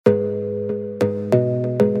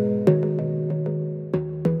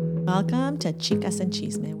to Chicas and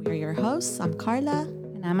Chisme. We are your hosts. I'm Carla.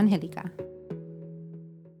 And I'm Angelica.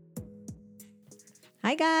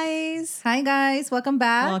 Hi, guys. Hi, guys. Welcome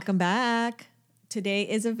back. Welcome back. Today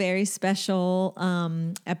is a very special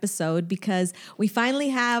episode because we finally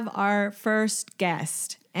have our first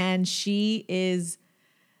guest, and she is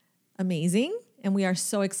amazing, and we are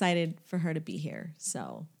so excited for her to be here.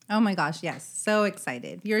 So, oh my gosh, yes. So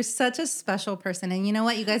excited. You're such a special person. And you know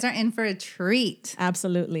what? You guys are in for a treat.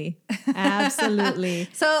 absolutely. Absolutely.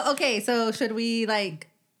 So should we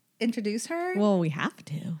introduce her? Well, we have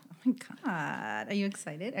to. Oh my God. Are you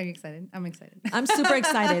excited? I'm excited. I'm super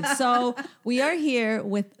excited. So we are here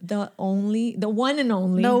with the one and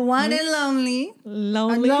only. The one and lonely.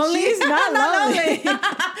 Lonely. She's not lonely.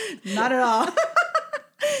 Not at all.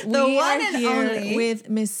 The one are and here only. with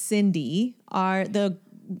Miss Cindy, the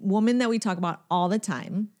woman that we talk about all the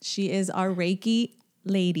time. She is our Reiki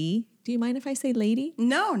lady. Do you mind if I say lady?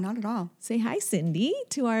 No, not at all. Say hi, Cindy,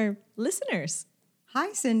 to our listeners.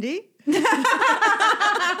 Hi, Cindy.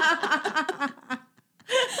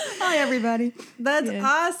 Hi, everybody. That's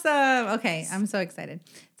awesome. Okay, I'm so excited.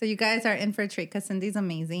 So you guys are in for a treat because Cindy's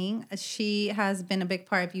amazing. She has been a big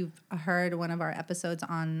part. If you've heard one of our episodes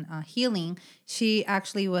on healing, she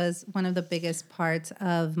actually was one of the biggest parts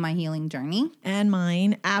of my healing journey. And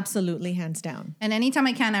mine, absolutely, hands down. And anytime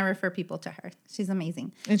I can, I refer people to her. She's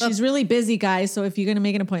amazing. And she's really busy, guys. So if you're going to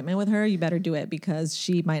make an appointment with her, you better do it because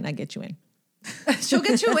she might not get you in. She'll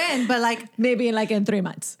get you in, but Maybe in 3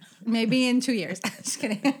 months. maybe in 2 years. Just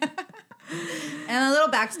kidding. And a little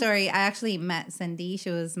backstory, I actually met Cindy.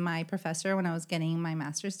 She was my professor when I was getting my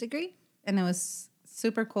master's degree. And it was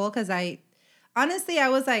super cool because I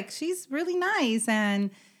was like, she's really nice.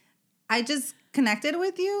 And I just connected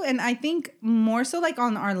with you. And I think more so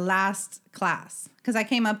on our last class, because I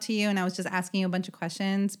came up to you and I was just asking you a bunch of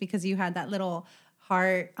questions because you had that little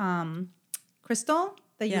heart crystal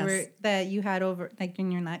that you had over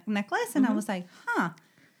in your necklace. And I was like,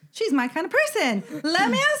 she's my kind of person. Let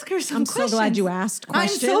me ask her some questions. I'm so glad you asked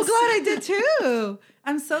questions. I'm so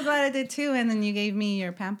glad I did too. And then you gave me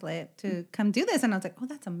your pamphlet to come do this. And I was like, oh,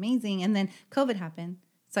 that's amazing. And then COVID happened.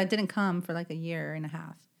 So I didn't come for a year and a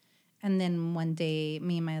half. And then one day,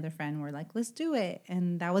 me and my other friend were like, let's do it.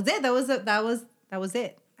 And that was it. That was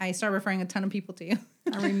it. I started referring a ton of people to you.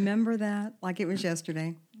 I remember that like it was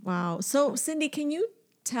yesterday. Wow. So, Cindy, can you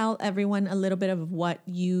tell everyone a little bit of what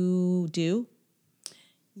you do?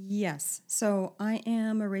 Yes. So I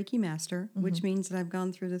am a Reiki Master, which means that I've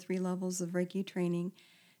gone through the 3 levels of Reiki training.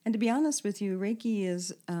 And to be honest with you, Reiki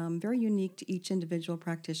is very unique to each individual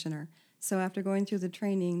practitioner. So after going through the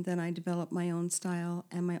training, then I developed my own style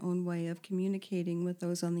and my own way of communicating with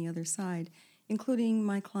those on the other side, including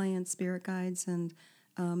my clients, spirit guides, and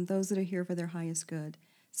those that are here for their highest good.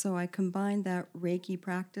 So I combine that Reiki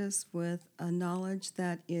practice with a knowledge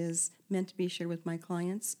that is meant to be shared with my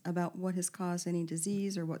clients about what has caused any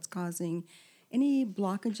disease or what's causing any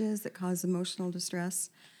blockages that cause emotional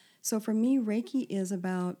distress. So for me, Reiki is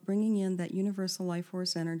about bringing in that universal life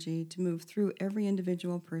force energy to move through every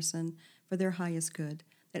individual person for their highest good.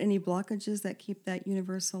 That any blockages that keep that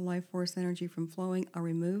universal life force energy from flowing are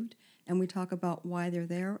removed, and we talk about why they're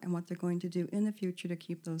there and what they're going to do in the future to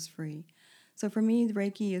keep those free. So for me,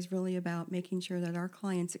 Reiki is really about making sure that our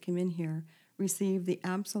clients that come in here receive the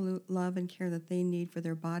absolute love and care that they need for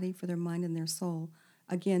their body, for their mind, and their soul,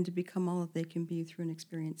 again, to become all that they can be through an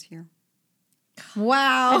experience here.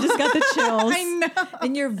 Wow. I just got the chills. I know.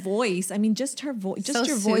 And your voice, just her voice, So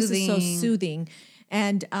your voice is so soothing. soothing.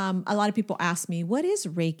 And a lot of people ask me, what is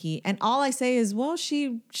Reiki? And all I say is, well,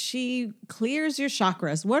 she clears your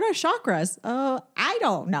chakras. What are chakras? I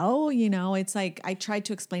don't know. It's like I try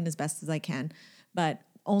to explain as best as I can, but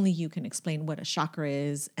only you can explain what a chakra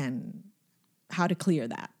is and how to clear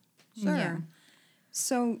that. Sure. Yeah.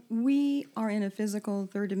 So we are in a physical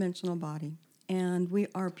third-dimensional body, and we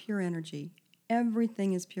are pure energy.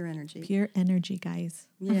 Everything is pure energy. Pure energy, guys.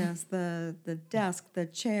 Yes, the desk, the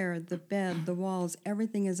chair, the bed, the walls,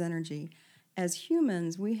 everything is energy. As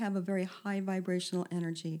humans, we have a very high vibrational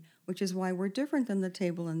energy, which is why we're different than the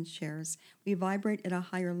table and chairs. We vibrate at a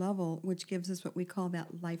higher level, which gives us what we call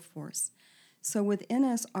that life force. So within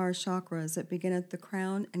us are chakras that begin at the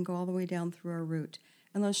crown and go all the way down through our root.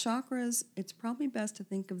 And those chakras, it's probably best to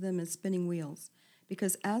think of them as spinning wheels.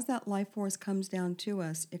 Because as that life force comes down to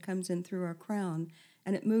us, it comes in through our crown,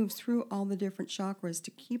 and it moves through all the different chakras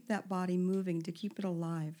to keep that body moving, to keep it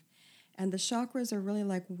alive. And the chakras are really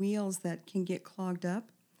like wheels that can get clogged up.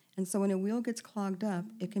 And so when a wheel gets clogged up,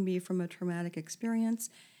 it can be from a traumatic experience,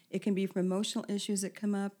 it can be from emotional issues that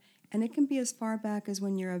come up, and it can be as far back as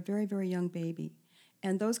when you're a very, very young baby.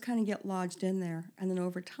 And those kind of get lodged in there. And then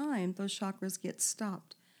over time, those chakras get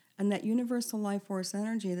stopped. And that universal life force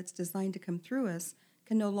energy that's designed to come through us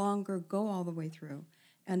can no longer go all the way through.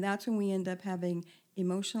 And that's when we end up having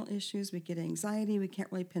emotional issues. We get anxiety. We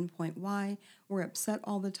can't really pinpoint why. We're upset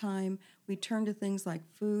all the time. We turn to things like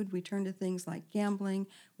food. We turn to things like gambling.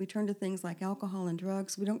 We turn to things like alcohol and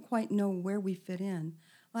drugs. We don't quite know where we fit in.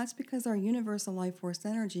 Well, that's because our universal life force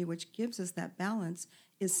energy, which gives us that balance,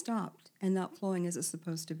 is stopped and not flowing as it's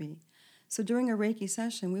supposed to be. So during a Reiki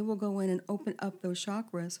session, we will go in and open up those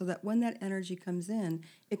chakras so that when that energy comes in,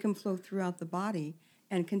 it can flow throughout the body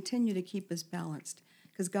and continue to keep us balanced.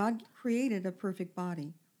 Because God created a perfect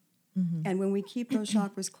body. Mm-hmm. And when we keep those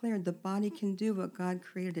chakras cleared, the body can do what God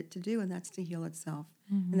created it to do, and that's to heal itself.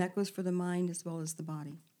 Mm-hmm. And that goes for the mind as well as the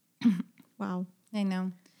body. Wow. I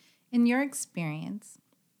know. In your experience,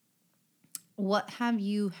 what have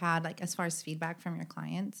you had, like, as far as feedback from your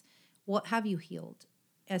clients? What have you healed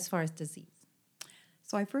as far as disease?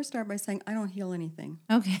 So I first start by saying I don't heal anything.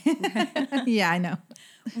 Okay. Yeah, I know.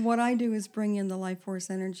 What I do is bring in the life force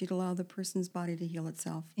energy to allow the person's body to heal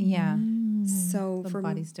itself. Yeah. So The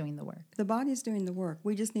body's doing the work. The body's doing the work.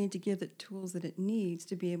 We just need to give it tools that it needs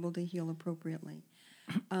to be able to heal appropriately.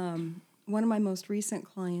 One of my most recent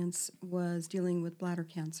clients was dealing with bladder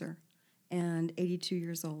cancer and 82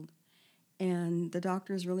 years old. And the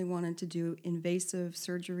doctors really wanted to do invasive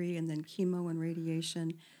surgery and then chemo and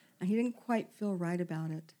radiation. And he didn't quite feel right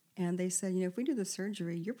about it. And they said, if we do the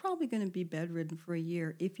surgery, you're probably going to be bedridden for a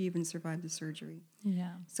year if you even survive the surgery.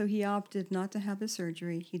 Yeah. So he opted not to have the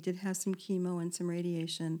surgery. He did have some chemo and some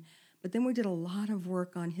radiation. But then we did a lot of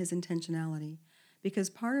work on his intentionality.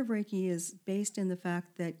 Because part of Reiki is based in the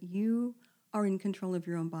fact that you are in control of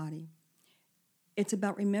your own body. It's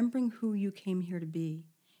about remembering who you came here to be.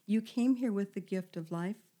 You came here with the gift of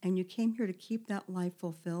life, and you came here to keep that life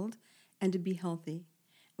fulfilled and to be healthy.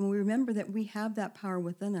 And when we remember that we have that power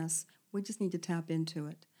within us, we just need to tap into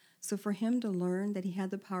it. So for him to learn that he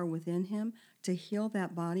had the power within him to heal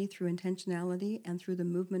that body through intentionality and through the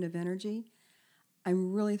movement of energy,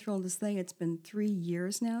 I'm really thrilled to say it's been 3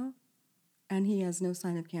 years now, and he has no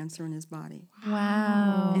sign of cancer in his body.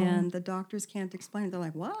 Wow. And the doctors can't explain it. They're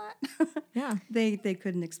like, what? Yeah. They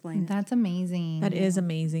couldn't explain it. That's amazing. That is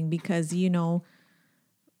amazing because,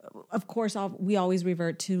 of course, we always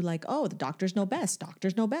revert to like, oh, the doctors know best,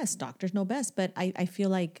 doctors know best, doctors know best. But I feel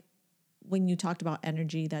like when you talked about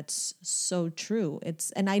energy, that's so true.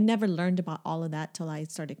 And I never learned about all of that till I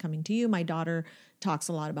started coming to you. My daughter talks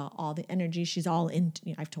a lot about all the energy. She's all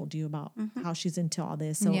into, I've told you about how she's into all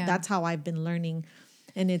this. So that's how I've been learning.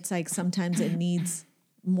 And it's like, sometimes it needs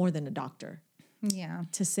more than a doctor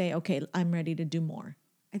to say, okay, I'm ready to do more.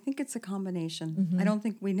 I think it's a combination. Mm-hmm. I don't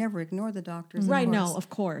think we never ignore the doctors. Right, no, of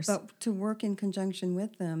course. But to work in conjunction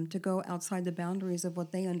with them, to go outside the boundaries of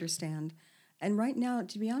what they understand. And right now,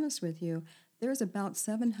 to be honest with you, there's about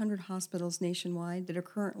 700 hospitals nationwide that are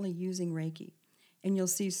currently using Reiki. And you'll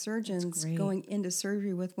see surgeons going into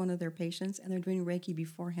surgery with one of their patients, and they're doing Reiki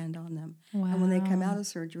beforehand on them. Wow. And when they come out of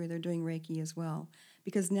surgery, they're doing Reiki as well.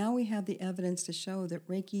 Because now we have the evidence to show that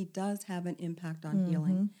Reiki does have an impact on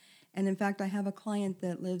healing. And in fact, I have a client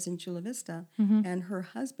that lives in Chula Vista, and her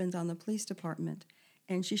husband's on the police department.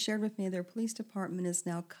 And she shared with me their police department is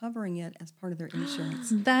now covering it as part of their insurance.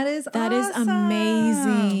 That is awesome.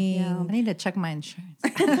 Amazing. Yeah. I need to check my insurance.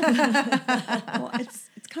 Well, it's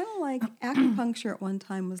kind of like acupuncture at one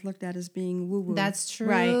time was looked at as being woo-woo. That's true.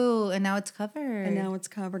 Right. And now it's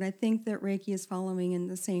covered. I think that Reiki is following in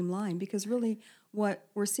the same line because really what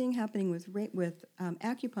we're seeing happening with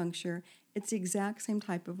acupuncture, it's the exact same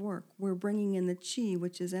type of work. We're bringing in the chi,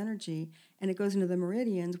 which is energy, and it goes into the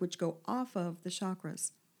meridians, which go off of the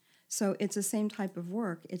chakras. So it's the same type of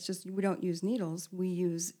work. It's just we don't use needles. We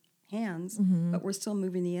use hands, but we're still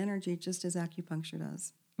moving the energy just as acupuncture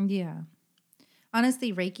does. Yeah.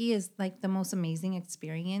 Honestly, Reiki is like the most amazing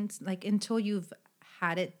experience. Like until you've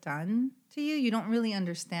had it done to you, you don't really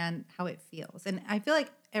understand how it feels. And I feel like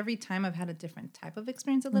every time I've had a different type of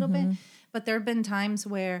experience a little bit, but there have been times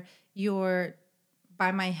where you're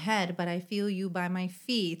by my head, but I feel you by my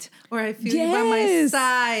feet, or I feel you by my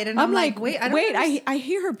side. And I'm like, wait, I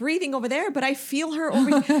hear her breathing over there, but I feel her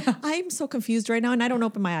over here. I'm so confused right now, and I don't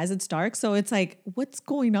open my eyes. It's dark. So it's like, what's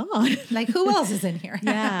going on? Like, who else is in here?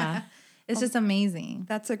 Yeah. It's just amazing.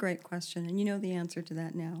 That's a great question, and you know the answer to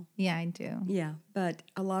that now. Yeah, I do. Yeah, but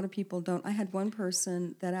a lot of people don't. I had one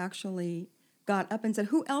person that actually got up and said,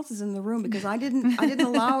 "Who else is in the room?" Because I didn't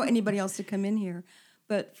allow anybody else to come in here.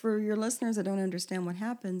 But for your listeners that don't understand what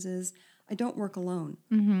happens is I don't work alone.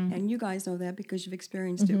 And you guys know that because you've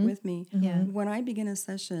experienced it with me. Yeah. When I begin a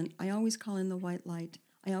session, I always call in the white light.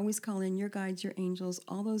 I always call in your guides, your angels,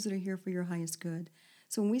 all those that are here for your highest good.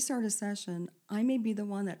 So when we start a session, I may be the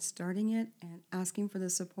one that's starting it and asking for the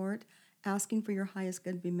support, asking for your highest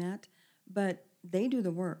good to be met, but they do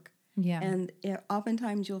the work. Yeah. And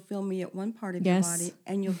oftentimes you'll feel me at one part of Yes. your body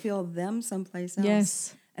and you'll feel them someplace else.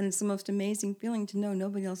 Yes. And it's the most amazing feeling to know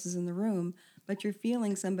nobody else is in the room, but you're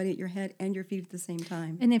feeling somebody at your head and your feet at the same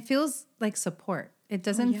time. And it feels like support. It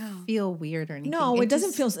doesn't yeah. feel weird or anything. No, it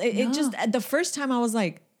doesn't just- feel. It just the first time I was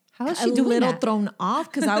like, How is a she doing little that? thrown off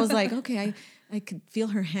because I was like, okay, I could feel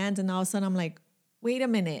her hands, and all of a sudden I'm like, wait a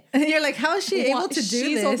minute. You're like, how is she able to do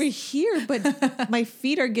She's this? over here, but my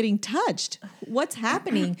feet are getting touched. What's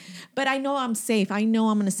happening? But I know I'm safe. I know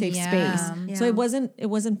I'm in a safe Yeah. space. So Yeah. it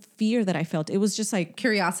wasn't fear that I felt. It was just like,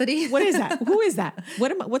 Curiosity. what is that? Who is that?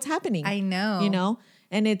 What's happening? I know. You know?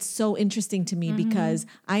 And it's so interesting to me because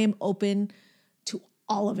I am open to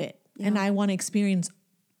all of it. And I want to experience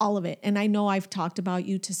all of it. And I know I've talked about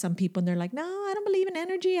you to some people and they're like, no, I don't believe in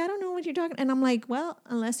energy. I don't know what you're talking. And I'm like, well,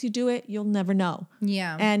 unless you do it, you'll never know.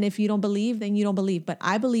 Yeah. And if you don't believe, then you don't believe. But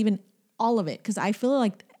I believe in all of it because I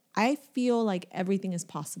feel like everything is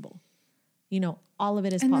possible. You know, all of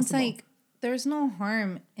it is And possible. it's like, there's no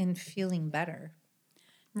harm in feeling better.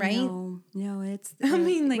 Right? No, it's. I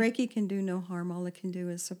mean, like- Reiki can do no harm. All it can do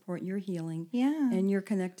is support your healing, Yeah. and your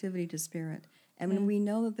connectivity to spirit. And when we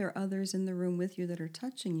know that there are others in the room with you that are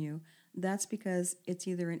touching you, that's because it's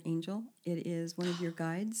either an angel, it is one of your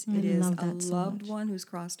guides, it is love a that so loved much. one who's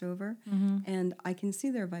crossed over, and I can see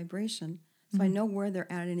their vibration, so I know where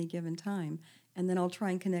they're at any given time. And then I'll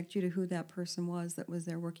try and connect you to who that person was that was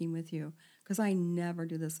there working with you. Because I never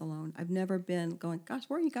do this alone. I've never been going, gosh,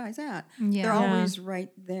 where are you guys at? Yeah. They're Yeah. always right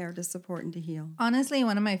there to support and to heal. Honestly,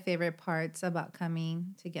 one of my favorite parts about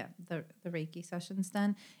coming to get the Reiki sessions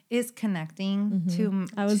done is connecting to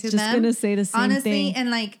I was to just them. gonna say the same Honestly, thing. and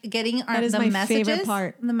like getting That is the my messages, favorite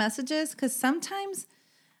part. the messages, because sometimes,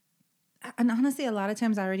 and honestly, a lot of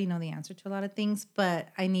times I already know the answer to a lot of things, but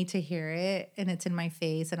I need to hear it, and it's in my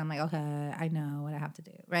face, and I'm like, okay, I know what I have to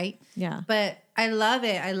do, right? Yeah. But I love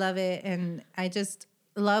it, and I just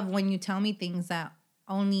love when you tell me things that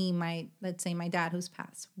only let's say my dad who's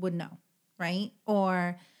passed would know, right?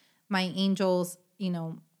 Or my angels,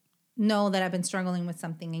 know that I've been struggling with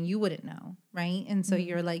something and you wouldn't know, right? And so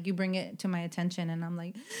you're like, you bring it to my attention, and I'm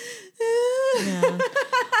like, Yeah.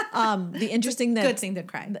 The interesting good thing to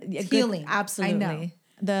cry. Yeah, It's good- healing. absolutely. I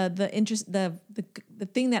know. The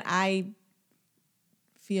thing that I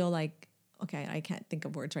feel like, okay, I can't think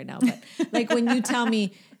of words right now, but like when you tell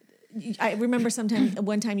me, I remember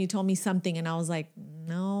one time you told me something and I was like,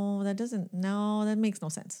 no, that makes no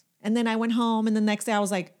sense. And then I went home and the next day I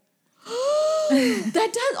was like, that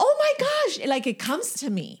does, oh my gosh. Like it comes to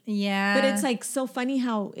me. Yeah. But it's like so funny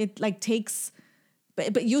how it like takes,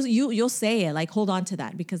 but you'll say it, like hold on to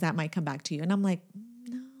that because that might come back to you. And I'm like,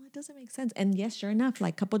 no, it doesn't make sense. And yes, sure enough,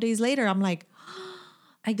 like a couple of days later, I'm like,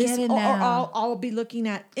 I get it or now. I'll be looking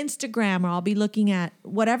at Instagram or I'll be looking at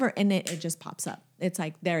whatever, and it just pops up. It's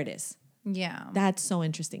like, there it is. Yeah. That's so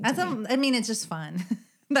interesting to me. I mean, it's just fun.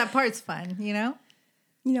 That part's fun,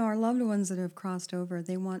 Our loved ones that have crossed over,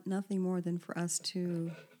 they want nothing more than for us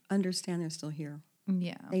to understand they're still here.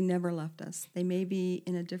 Yeah. They never left us. They may be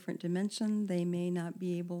in a different dimension. They may not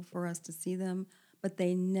be able for us to see them, but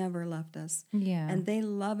they never left us. Yeah. And they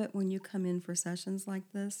love it when you come in for sessions like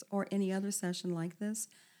this or any other session like this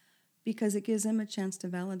because it gives them a chance to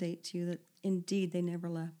validate to you that indeed they never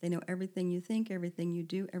left. They know everything you think, everything you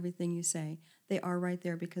do, everything you say. They are right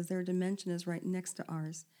there because their dimension is right next to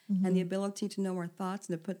ours. And the ability to know our thoughts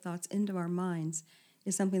and to put thoughts into our minds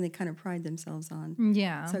is something they kind of pride themselves on.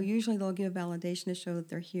 Yeah. So usually they'll give validation to show that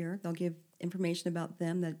they're here. They'll give information about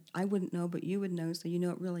them that I wouldn't know, but you would know, so you know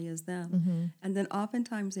it really is them. And then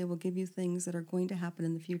oftentimes they will give you things that are going to happen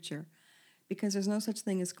in the future because there's no such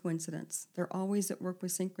thing as coincidence. They're always at work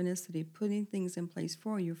with synchronicity, putting things in place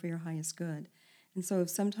for you for your highest good. And so if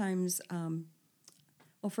sometimes,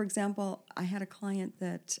 for example, I had a client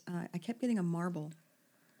that I kept getting a marble.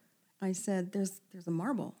 I said, there's a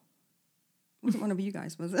marble. It wasn't one of you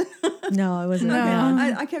guys, was it? No, it wasn't. No.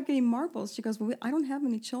 Yeah. I kept getting marbles. She goes, well, I don't have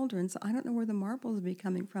any children, so I don't know where the marbles would be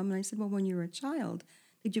coming from. And I said, well, when you were a child,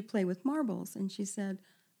 did you play with marbles? And she said,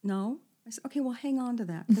 no. I said, okay, well, hang on to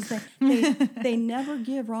that. Because they never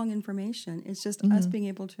give wrong information. It's just us being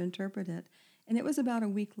able to interpret it. And it was about a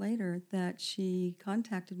week later that she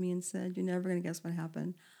contacted me and said, you're never going to guess what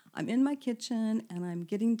happened. I'm in my kitchen and I'm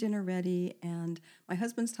getting dinner ready and my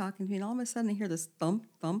husband's talking to me and all of a sudden I hear this thump,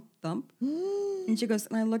 thump, thump. And she goes,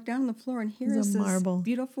 and I look down on the floor and here It's is a this marble.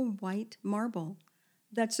 beautiful white marble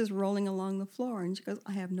that's just rolling along the floor. And she goes,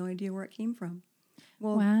 I have no idea where it came from.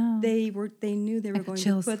 Well, Wow. they knew they were got going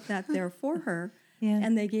chills. to put that there for her. Yeah.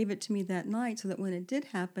 And they gave it to me that night so that when it did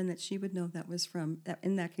happen, that she would know that was from, that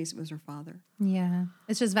in that case, it was her father. Yeah.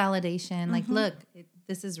 It's just validation. Like, look,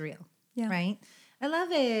 this is real. Yeah. Right? I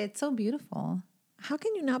love it. It's so beautiful. How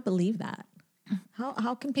can you not believe that? How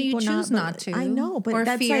can But you people choose not to. I know, but or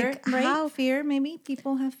that's fear, like right? how Fear, maybe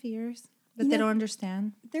people have fears that they don't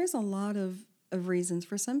understand. There's a lot of reasons.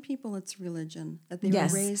 For some people, it's religion, that they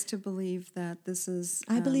Yes. were raised to believe that this is...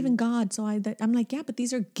 I believe in God, so I'm like, yeah, but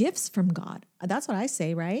these are gifts from God. That's what I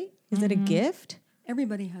say, right? Is it a gift?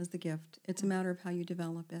 Everybody has the gift. It's a matter of how you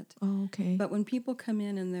develop it. Oh, okay. But when people come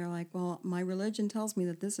in and they're like, well, my religion tells me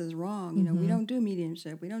that this is wrong. You know, we don't do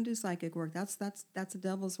mediumship. We don't do psychic work. That's the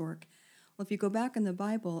devil's work. Well, if you go back in the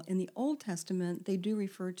Bible, in the Old Testament, they do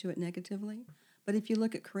refer to it negatively. But if you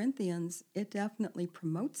look at Corinthians, it definitely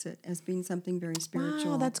promotes it as being something very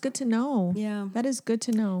spiritual. Wow, that's good to know. Yeah. That is good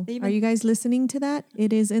to know. They Are you guys listening to that?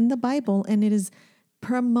 It is in the Bible and it is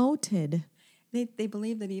promoted. They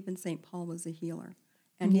believe that even St. Paul was a healer.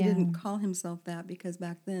 And he didn't call himself that because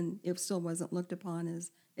back then it still wasn't looked upon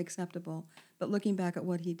as acceptable. But looking back at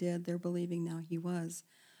what he did, they're believing now he was.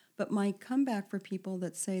 But my comeback for people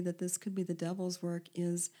that say that this could be the devil's work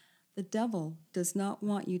is the devil does not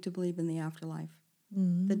want you to believe in the afterlife.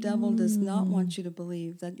 The devil does not want you to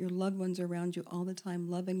believe that your loved ones are around you all the time,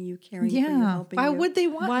 loving you, caring for you, helping Why you. would they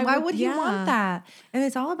want? Why would he want that? And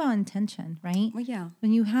it's all about intention, right? Well, yeah.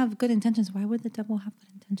 When you have good intentions, why would the devil have good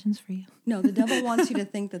intentions for you? No, the devil wants you to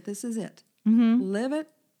think that this is it. Live it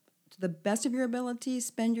to the best of your ability,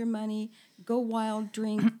 spend your money, go wild,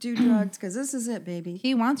 drink, do drugs, because this is it, baby.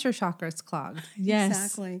 He wants your chakras clogged Yes.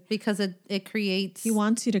 Exactly. because it creates He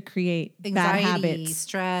wants you to create bad anxiety, habits.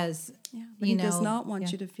 stress. Yeah, but he does not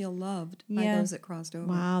want you to feel loved by those that crossed over.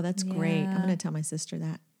 Wow, that's great. I'm Yeah. going to tell my sister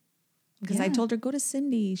that. Because I Yeah. told her, go to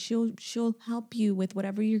Cindy. She'll help you with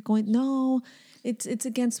whatever you're going. No, it's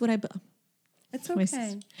against what I... It's My okay.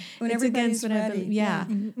 sister. When It's everybody's against what I ready. believe. Yeah.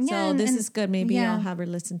 Yeah, So this and- is good. Maybe yeah. I'll have her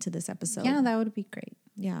listen to this episode. Yeah, that would be great.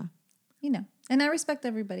 Yeah. You know, and I respect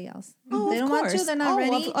everybody else. Oh, they of don't course. want to. They're not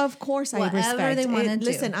ready. Of course, I Whatever respect. they wanna do.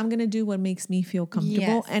 Listen, I'm gonna do what makes me feel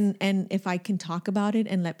comfortable, Yes. and if I can talk about it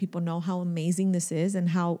and let people know how amazing this is and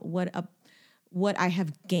how what I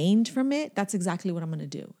have gained from it, that's exactly what I'm gonna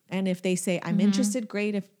do. And if they say I'm interested,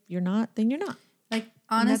 great. If you're not, then you're not. Like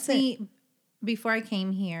And that's honestly, before I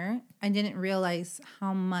came here, I didn't realize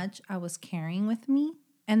how much I was carrying with me.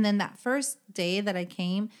 And then that first day that I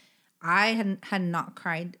came, I had not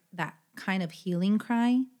cried that kind of healing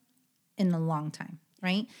cry in a long time,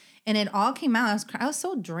 right? And it all came out. I was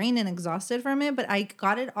so drained and exhausted from it, but I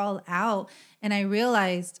got it all out, and I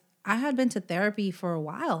realized I had been to therapy for a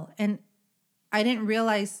while, and I didn't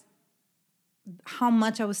realize how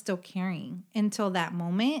much I was still carrying until that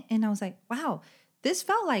moment. And I was like, wow, this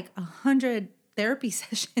felt like 100 therapy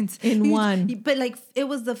sessions In one. But like, it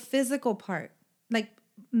was the physical part, like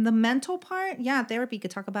the mental part. Yeah, therapy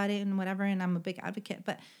could talk about it and whatever. And I'm a big advocate,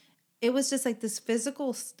 but it was just like this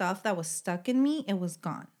physical stuff that was stuck in me. It was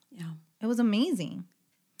gone. Yeah. It was amazing.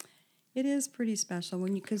 It is pretty special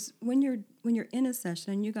because when you're in a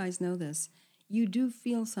session, and you guys know this, you do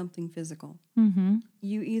feel something physical. Mm-hmm.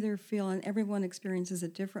 You either feel, and everyone experiences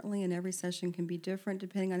it differently, and every session can be different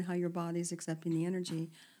depending on how your body's accepting the energy.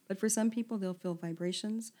 But for some people, they'll feel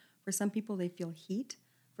vibrations. For some people, they feel heat.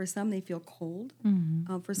 For some, they feel cold.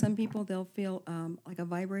 For some people, they'll feel like a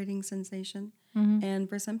vibrating sensation. And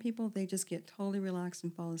for some people, they just get totally relaxed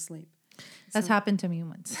and fall asleep. That's happened to me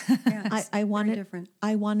once. Yeah, it's I very wanted different.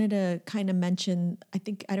 I wanted to kind of mention,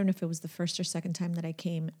 I don't know if it was the first or second time that I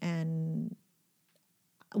came, and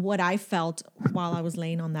what I felt while I was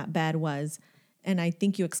laying on that bed was, and I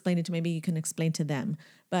think you explained it to, maybe you can explain to them,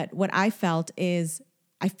 but what I felt is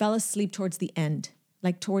I fell asleep towards the end,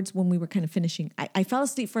 like towards when we were kind of finishing. I fell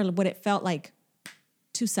asleep for what it felt like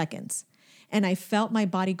 2 seconds, and I felt my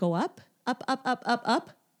body go up, up, up, up, up,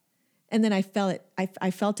 up. And then I felt it.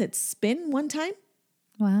 I felt it spin one time.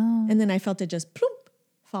 Wow. And then I felt it just plump,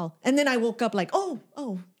 fall. And then I woke up like, oh,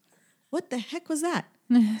 what the heck was that?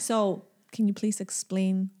 So can you please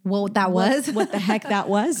explain What that was? what the heck that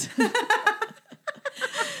was?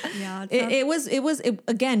 Yeah, it was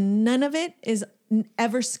again, none of it is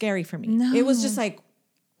ever scary for me. No. It was just like,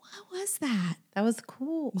 what was that? That was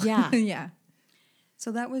cool. Yeah. Yeah.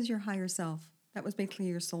 So that was your higher self. That was basically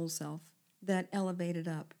your soul self that elevated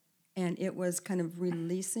up. And it was kind of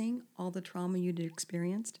releasing all the trauma you'd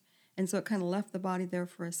experienced. And so it kind of left the body there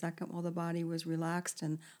for a second while the body was relaxed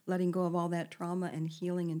and letting go of all that trauma and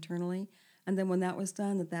healing internally. And then when that was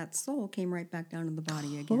done, that soul came right back down to the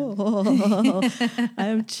body again. Oh, I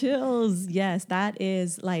have chills. Yes, that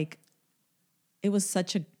is like, It was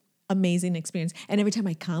such an amazing experience. And every time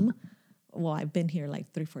I come, well, I've been here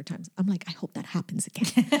like 3-4 times. I'm like, I hope that happens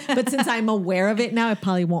again. But since I'm aware of it now, it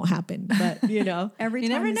probably won't happen. But every You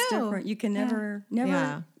time never is know. different. You can never,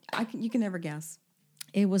 Yeah. you can never guess.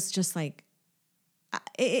 it was just like,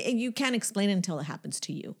 you can't explain it until it happens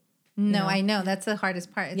to you. No, I know. That's the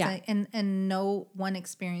hardest part. It's Yeah. like, and no one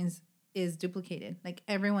experience is duplicated. Like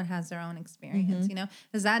everyone has their own experience,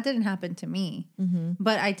 because that didn't happen to me,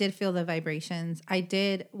 but I did feel the vibrations. I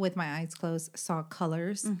did, with my eyes closed, saw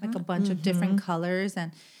colors, like a bunch of different colors.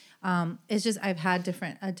 And it's just, I've had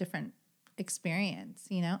a different experience,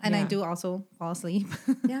 and I do also fall asleep.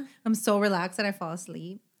 Yeah. I'm so relaxed that I fall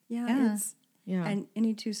asleep. Yeah. Yeah. And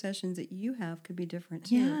any 2 sessions that you have could be different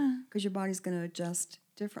too. Yeah. Because your body's going to adjust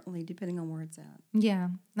differently depending on where it's at. Yeah.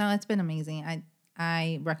 No, it's been amazing.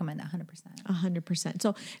 I recommend it 100%. 100%.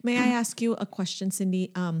 So may I ask you a question,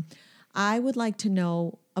 Cindy? I would like to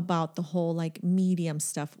know about the whole like medium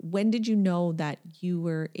stuff. When did you know that you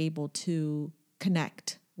were able to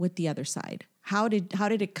connect with the other side? How did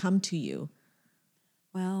it come to you?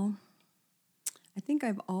 Well, I think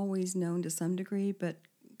I've always known to some degree, but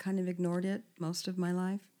kind of ignored it most of my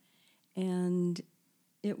life. And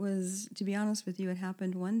it was, to be honest with you, it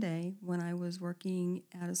happened one day when I was working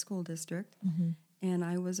at a school district, and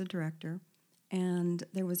I was a director, and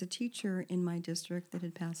there was a teacher in my district that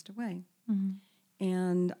had passed away.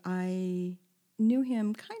 And I knew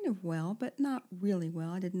him kind of well, but not really well.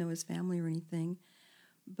 I didn't know his family or anything.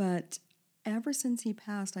 But ever since he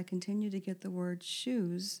passed, I continued to get the word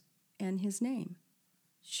shoes and his name.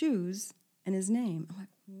 Shoes and his name. I'm like,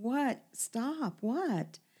 what? Stop.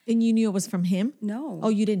 What? And you knew it was from him? No. Oh,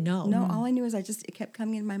 you didn't know? No, all I knew is it kept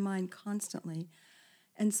coming in my mind constantly.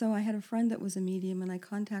 And so I had a friend that was a medium, and I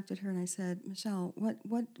contacted her and I said, Michelle,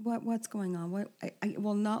 what's going on? I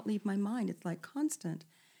will not leave my mind. It's like constant.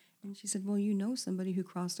 And she said, well, you know somebody who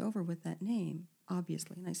crossed over with that name,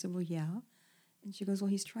 obviously. And I said, well, yeah. And she goes, well,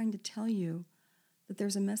 he's trying to tell you that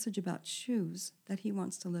there's a message about shoes that he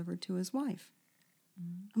wants delivered to his wife.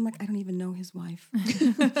 I'm like, I don't even know his wife.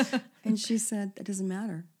 And she said, that doesn't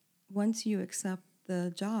matter. Once you accept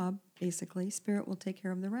the job, basically, Spirit will take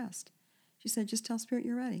care of the rest. She said, just tell Spirit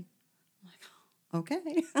you're ready. I'm like,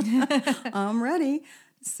 okay, I'm ready.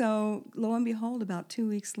 So lo and behold, about 2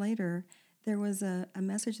 weeks later, there was a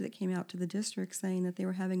message that came out to the district saying that they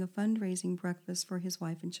were having a fundraising breakfast for his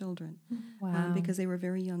wife and children. Wow. Because they were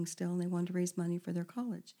very young still, and they wanted to raise money for their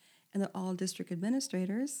college. And that all district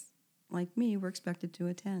administrators, like me, were expected to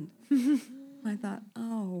attend. I thought,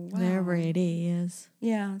 oh, wow. There it is.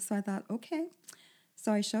 Yeah, so I thought, okay.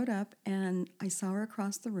 So I showed up, and I saw her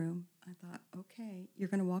across the room. I thought, okay, you're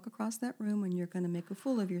going to walk across that room, and you're going to make a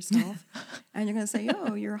fool of yourself. And you're going to say,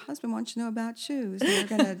 oh, your husband wants you to know about shoes. And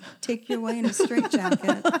you're going to take you away in a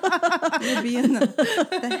straitjacket. You'll be in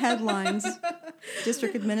the headlines.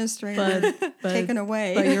 District administrator taken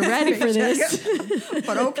away. But you're ready for this.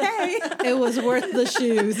 But okay. It was worth the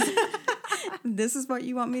shoes. This is what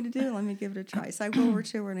you want me to do? Let me give it a try. So I go over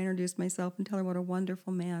to her and introduce myself and tell her what a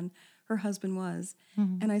wonderful man her husband was.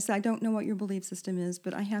 And I said, I don't know what your belief system is,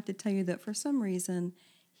 but I have to tell you that for some reason,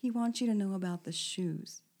 he wants you to know about the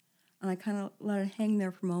shoes. And I kind of let it hang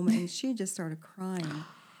there for a moment, and she just started crying.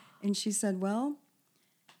 And she said, well,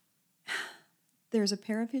 there's a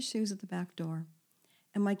pair of his shoes at the back door.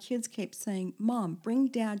 And my kids kept saying, Mom, bring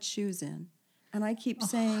Dad's shoes in. And I keep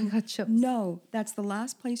saying, I got chills. no, that's the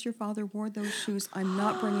last place your father wore those shoes. I'm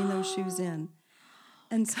not bringing those shoes in.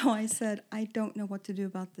 And so I said, I don't know what to do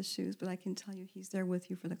about the shoes, but I can tell you he's there with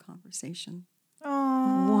you for the conversation.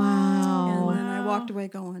 Oh, Wow. And then I walked away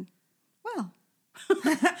going, well,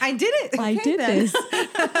 I did it. I did this.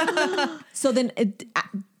 So then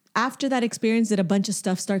after that experience, did a bunch of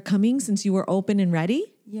stuff start coming since you were open and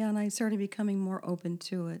ready? yeah, and I started becoming more open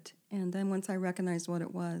to it. And then once I recognized what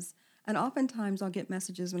it was, and oftentimes I'll get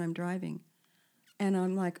messages when I'm driving. And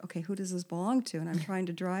I'm like, okay, who does this belong to? And I'm trying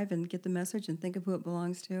to drive and get the message and think of who it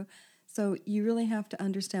belongs to. So you really have to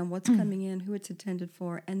understand what's coming in, who it's intended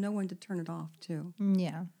for, and know when to turn it off, too.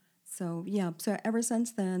 Yeah. So, yeah. So ever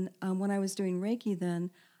since then, when I was doing Reiki then,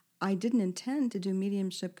 I didn't intend to do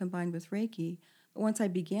mediumship combined with Reiki. But once I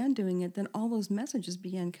began doing it, then all those messages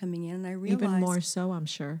began coming in, and I realized... Even more so, I'm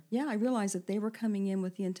sure. Yeah, I realized that they were coming in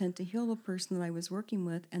with the intent to heal the person that I was working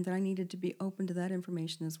with, and that I needed to be open to that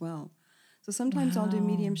information as well. So sometimes I'll do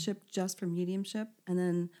mediumship just for mediumship, and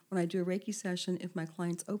then when I do a Reiki session, if my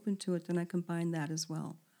client's open to it, then I combine that as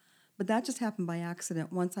well. But that just happened by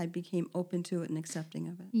accident once I became open to it and accepting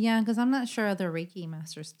of it. Yeah, because I'm not sure other Reiki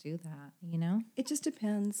masters do that, you know? It just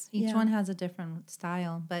depends. Each Yeah. one has a different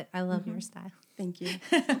style, but I love your style. Thank you.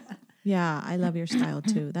 Yeah, I love your style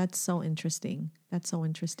too. That's so interesting. That's so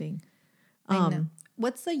interesting. I know.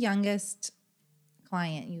 What's the youngest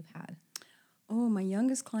client you've had? Oh, my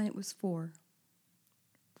youngest client was 4.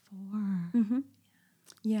 4.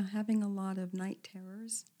 Yeah, having a lot of night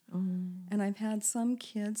terrors. And I've had some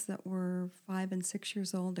kids that were 5 and 6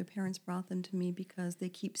 years old. Their parents brought them to me because they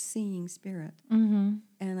keep seeing spirit. And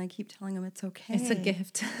I keep telling them it's okay. It's a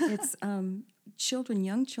gift. It's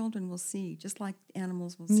young children will see, just like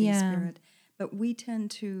animals will see spirit. But we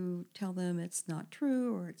tend to tell them it's not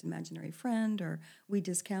true, or it's an imaginary friend, or we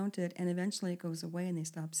discount it, and eventually it goes away and they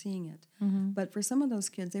stop seeing it. But for some of those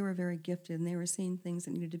kids, they were very gifted and they were seeing things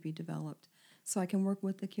that needed to be developed. So I can work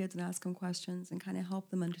with the kids and ask them questions and kind of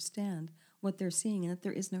help them understand what they're seeing and that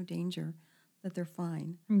there is no danger, that they're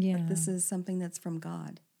fine. Yeah. That this is something that's from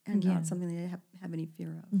God and not something they have any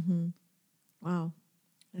fear of. Wow.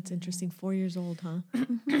 That's interesting. 4 years old, huh?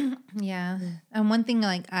 Yeah. And one thing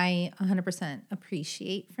like I 100%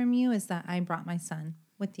 appreciate from you is that I brought my son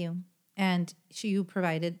with you, and you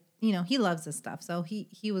provided, he loves this stuff. So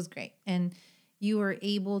he was great. And you were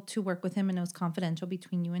able to work with him, and it was confidential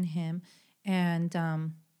between you and him. And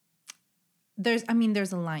there's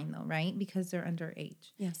a line though, right? Because they're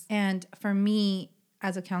underage. Yes. And for me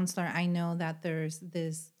as a counselor, I know that there's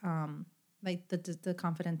this, like the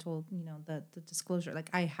confidential, the disclosure, like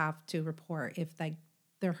I have to report if like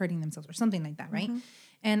they're hurting themselves or something like that. Right.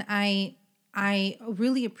 And I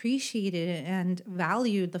really appreciated it and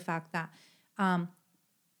valued the fact that,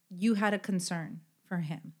 you had a concern for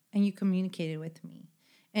him and you communicated with me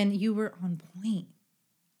and you were on point.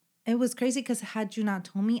 It was crazy because had you not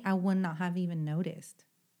told me, I would not have even noticed.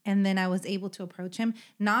 And then I was able to approach him,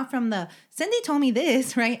 not from Cindy told me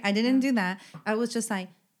this, right? I didn't do that. I was just like,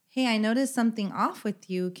 hey, I noticed something off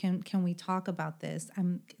with you. Can we talk about this?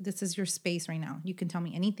 This is your space right now. You can tell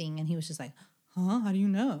me anything. And he was just like, huh? How do you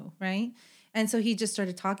know? Right? And so he just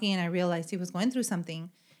started talking and I realized he was going through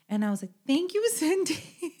something. And I was like, thank you, Cindy.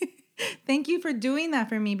 Thank you for doing that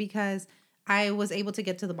for me, because I was able to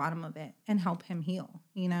get to the bottom of it and help him heal,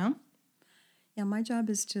 Yeah, my job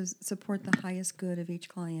is to support the highest good of each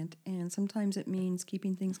client. And sometimes it means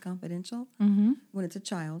keeping things confidential when it's a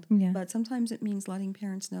child. Yeah. But sometimes it means letting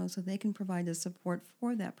parents know so they can provide the support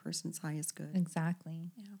for that person's highest good. Exactly.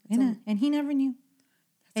 Yeah, And he never knew.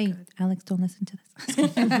 Hey, good. Alex, don't listen to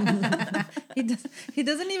this. He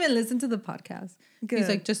doesn't even listen to the podcast. Good. He's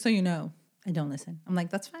like, just so you know, I don't listen. I'm like,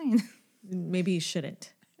 that's fine. Maybe you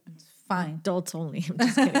shouldn't. It's fine. Adults only. I'm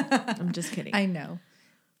just kidding. I'm just kidding. I know.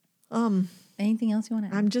 Anything else you want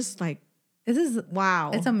to add? I'm just like, This is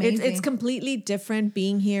wow. It's amazing. It's completely different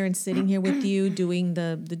being here and sitting here with you, doing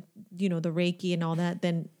the Reiki and all that,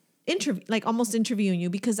 than almost interviewing you,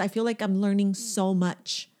 because I feel like I'm learning so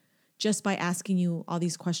much just by asking you all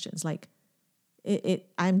these questions. Like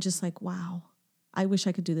I'm just like, wow, I wish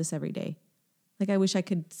I could do this every day. Like I wish I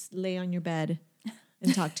could lay on your bed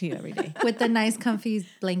and talk to you every day. with the nice comfy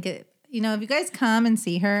blanket. If you guys come and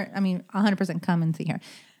see her, 100% come and see her.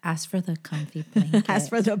 Ask for the comfy blanket. Ask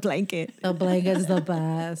for the blanket. The blanket's the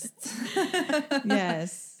best.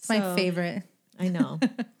 Yes. It's my favorite. I know.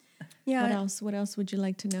 Yeah. What else would you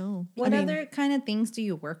like to know? What other kind of things do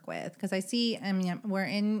you work with? Because I see, we're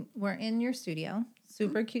in your studio,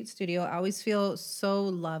 super cute studio. I always feel so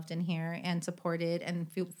loved in here and supported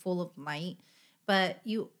and feel full of light. But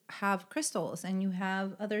you have crystals and you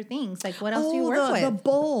have other things. Like what else do you work with? The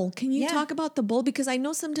bowl. Can you talk about the bowl? Because I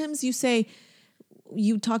know sometimes you say,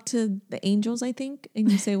 you talk to the angels, I think, and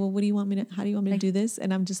you say, well, how do you want me to do this?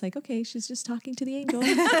 And I'm just like, okay, she's just talking to the angels.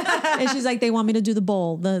 And she's like, they want me to do the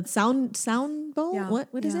bowl, the sound bowl. Yeah.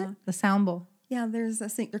 What is it? The sound bowl. Yeah, they're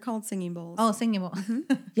called singing bowls. Oh, singing bowl.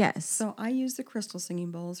 Yes. So I use the crystal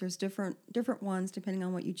singing bowls. There's different ones depending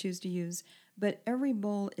on what you choose to use. But every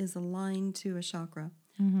bowl is aligned to a chakra.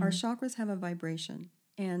 Our chakras have a vibration,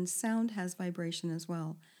 and sound has vibration as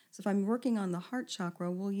well. So if I'm working on the heart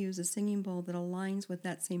chakra, we'll use a singing bowl that aligns with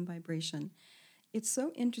that same vibration. It's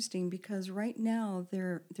so interesting because right now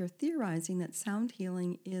they're theorizing that sound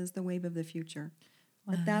healing is the wave of the future.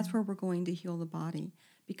 Wow. That that's where we're going to heal the body,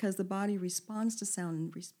 because the body responds to sound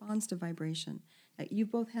and responds to vibration.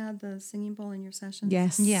 You've both had the singing bowl in your sessions?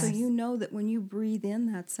 Yes. Yes. So you know that when you breathe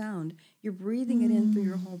in that sound, you're breathing it in through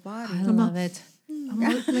your whole body. I love it.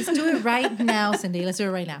 Let's do it right now, Cindy. Let's do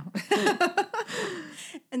it right now.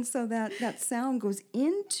 And so that sound goes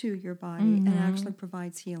into your body and actually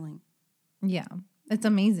provides healing. Yeah, it's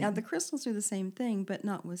amazing. Now, the crystals do the same thing, but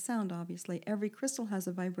not with sound, obviously. Every crystal has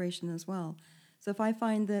a vibration as well. So if I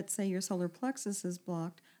find that, say, your solar plexus is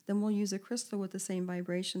blocked, then we'll use a crystal with the same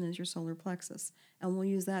vibration as your solar plexus. And we'll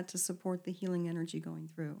use that to support the healing energy going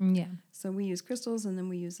through. Yeah. So we use crystals, and then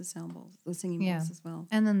we use the sound bowls, the singing bowls as well.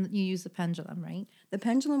 And then you use the pendulum, right? The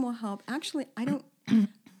pendulum will help. Actually, I don't...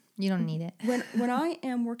 You don't need it. When I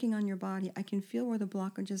am working on your body, I can feel where the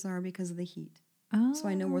blockages are because of the heat. Oh. So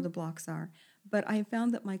I know where the blocks are. But I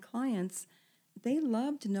found that my clients, they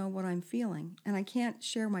love to know what I'm feeling. And I can't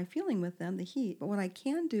share my feeling with them, the heat. But what I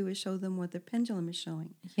can do is show them what the pendulum is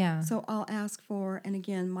showing. Yeah. So I'll ask for, and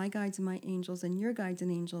again, my guides and my angels and your guides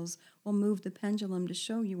and angels will move the pendulum to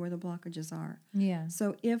show you where the blockages are. Yeah.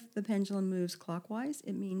 So if the pendulum moves clockwise,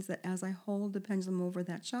 it means that as I hold the pendulum over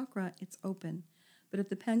that chakra, it's open. But if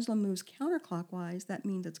the pendulum moves counterclockwise, that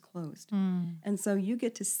means it's closed. And so you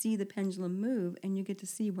get to see the pendulum move, and you get to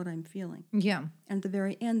see what I'm feeling. Yeah. And at the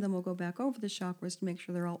very end, then we'll go back over the chakras to make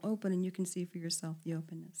sure they're all open, and you can see for yourself the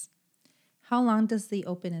openness. How long does the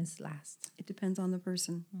openness last? It depends on the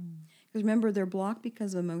person. Because remember, they're blocked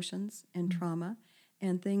because of emotions and trauma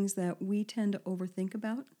and things that we tend to overthink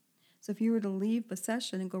about. So if you were to leave a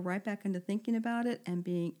session and go right back into thinking about it and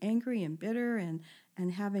being angry and bitter and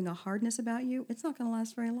having a hardness about you, it's not going to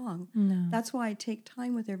last very long. No. That's why I take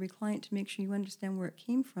time with every client to make sure you understand where it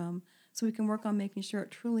came from, so we can work on making sure it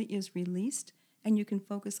truly is released, and you can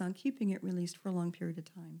focus on keeping it released for a long period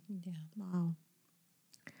of time. Yeah. Wow.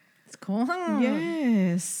 It's cool.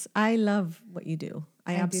 Yes, I love what you do.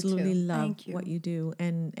 I I do absolutely too. love Thank you. what you do,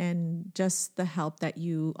 and just the help that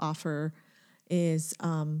you offer is.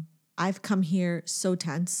 I've come here so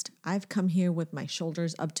tensed. I've come here with my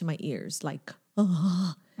shoulders up to my ears, like,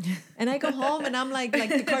 oh. And I go home and I'm like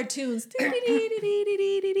the cartoons.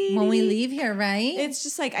 When we leave here, right? It's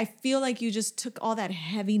just like I feel like you just took all that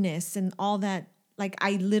heaviness and all that. Like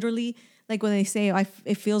I literally, like when they say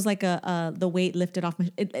it feels like the weight lifted off my.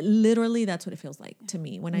 Literally, that's what it feels like to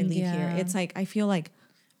me when I leave here. It's like I feel like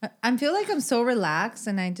I feel like I'm so relaxed,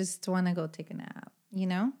 and I just want to go take a nap. You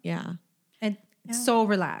know? yeah. So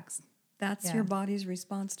relaxed. That's your body's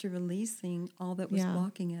response to releasing all that was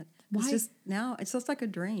blocking it. It's Why? It's just like a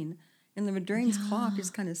drain. And the drain's clogged,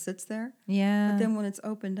 just kind of sits there. Yeah. But then when it's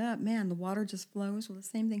opened up, man, the water just flows. Well, the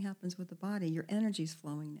same thing happens with the body. Your energy's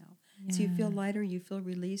flowing now. Yeah. So you feel lighter, you feel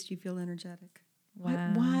released, you feel energetic.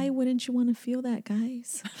 Wow. Why wouldn't you want to feel that,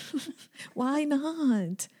 guys? Why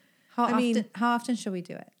not? How often should we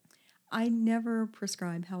do it? I never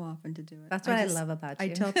prescribe how often to do it. That's what I love about you. I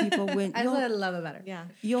tell people when That's what I love about her. Yeah.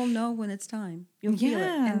 you'll know when it's time. You'll feel it.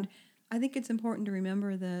 Yeah. And I think it's important to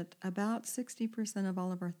remember that about 60% of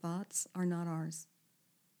all of our thoughts are not ours.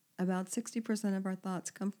 About 60% of our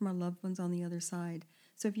thoughts come from our loved ones on the other side.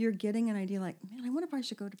 So if you're getting an idea like, man, I wonder if I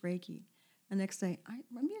should go to Reiki. The next day,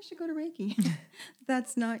 maybe I should go to Reiki.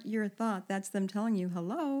 That's not your thought. That's them telling you,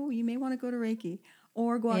 hello, you may want to go to Reiki.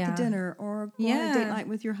 Or go out to dinner, or go on a date night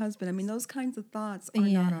with your husband. I mean, those kinds of thoughts are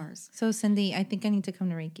not ours. So, Cindy, I think I need to come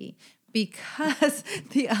to Reiki, because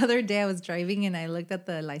the other day I was driving and I looked at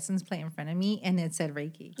the license plate in front of me and it said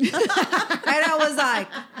Reiki. And I was like,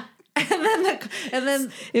 and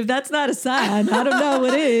then If that's not a sign, I don't know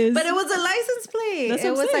what is. but it was a license plate. That's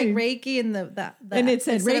It what I'm was like saying. Reiki and the and it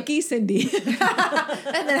said instead of- Reiki Cindy. and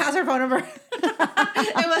then it has her phone number.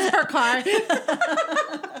 It was her car.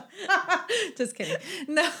 Just kidding.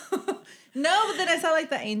 No, but then I saw like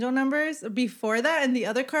the angel numbers before that, and the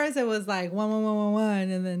other cars it was like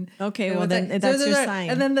 11111, and then Okay, it well was then like, that's your sign.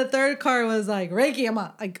 And then the third car was like Reiki. I'm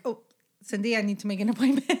like, oh, Cindy, I need to make an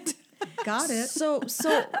appointment. Got it. So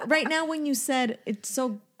right now when you said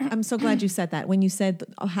I'm so glad you said that. When you said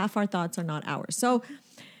half our thoughts are not ours. So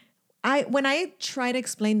when I try to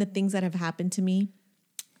explain the things that have happened to me,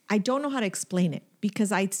 I don't know how to explain it,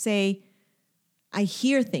 because I'd say I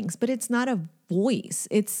hear things, but it's not a voice.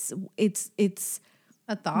 It's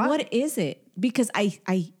A thought, what is it? Because I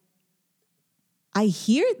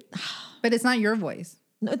hear. but it's not your voice.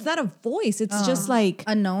 No, it's not a voice. It's just like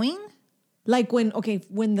A knowing.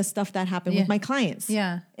 when the stuff that happened with my clients.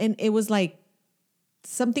 Yeah. And it was like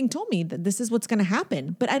something told me that this is what's going to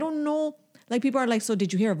happen, but I don't know. Like people are like, so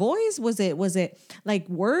did you hear a voice? Was it like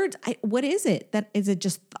words? What is it?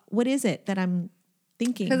 What is it that I'm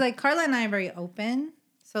thinking? Because like Carla and I are very open,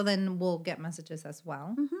 so then we'll get messages as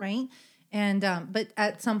well, right? And but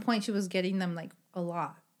at some point she was getting them like a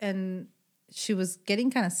lot, and she was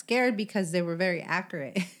getting kind of scared because they were very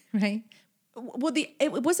accurate, right? Well,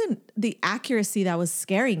 it wasn't the accuracy that was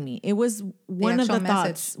scaring me. It was one of the actual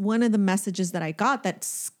thoughts, one of the messages that I got that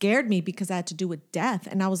scared me, because I had to do with death.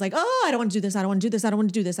 And I was like, oh, I don't want to do this. I don't want to do this. I don't want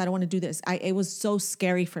to do this. I don't want to do this. It was so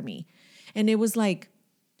scary for me. And it was like,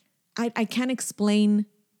 I can't explain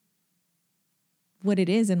what it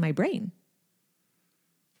is in my brain.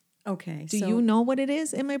 Okay. Do you know what it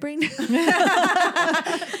is in my brain?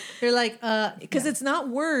 You're like, Because it's not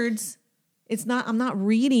words. I'm not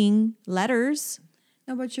reading letters.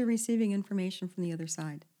 No, but you're receiving information from the other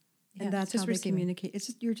side. Yeah, And that's just how they receiving. communicate.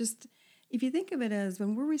 If you think of it as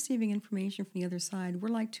when we're receiving information from the other side, we're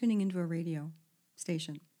like tuning into a radio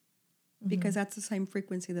station because that's the same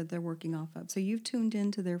frequency that they're working off of. So you've tuned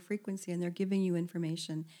into their frequency and they're giving you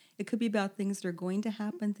information. It could be about things that are going to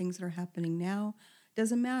happen, things that are happening now.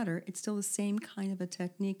 Doesn't matter. It's still the same kind of a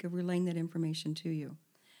technique of relaying that information to you.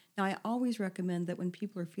 Now, I always recommend that when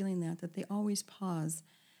people are feeling that they always pause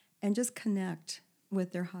and just connect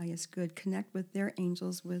with their highest good, connect with their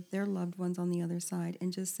angels, with their loved ones on the other side,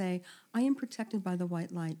 and just say, I am protected by the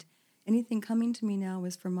white light. Anything coming to me now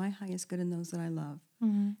is for my highest good and those that I love.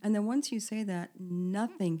 Mm-hmm. And then once you say that,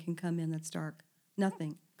 nothing can come in that's dark.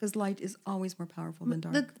 Nothing. Because light is always more powerful than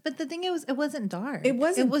dark. But the thing is, it wasn't dark. It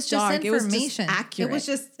wasn't It was dark. just It was information. just accurate. It was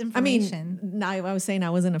just information. I mean, I was saying I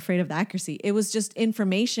wasn't afraid of the accuracy. It was just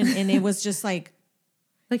information, and it was just like,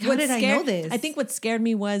 like, how did I know this? I think what scared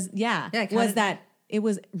me was, that it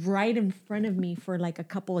was right in front of me for like a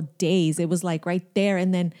couple of days. It was like right there,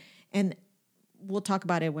 and we'll talk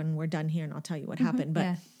about it when we're done here, and I'll tell you what happened.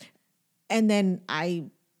 But and then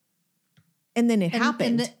it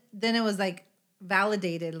happened. And then it was like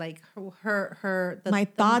validated, like my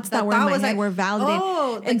thoughts that were in my head were validated.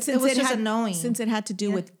 Oh, and like, since it was just knowing. Since it had to do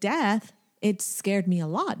with death, it scared me a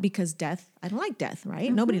lot because death, I don't like death,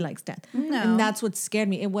 right? Nobody likes death. No. And that's what scared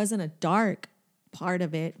me. It wasn't a dark part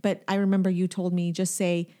of it, but I remember you told me just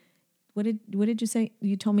say, what did you say?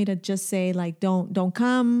 You told me to just say like, don't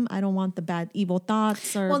come. I don't want the bad, evil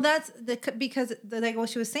thoughts. Or well, that's because like what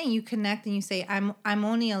she was saying, you connect and you say, I'm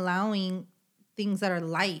only allowing things that are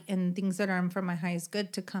light and things that are from my highest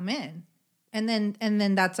good to come in. And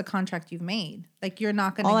then that's a contract you've made. Like you're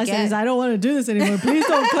not going to all I say is I don't want to do this anymore. Please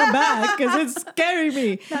don't come back because it's scaring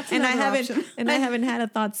me. And I haven't had a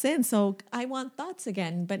thought since. So I want thoughts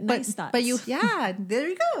again, but nice thoughts. But there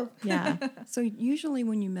you go. Yeah. So usually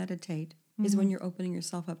when you meditate is when you're opening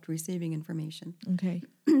yourself up to receiving information. Okay.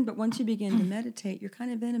 But once you begin to meditate, you're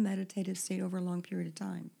kind of in a meditative state over a long period of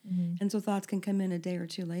time. And so thoughts can come in a day or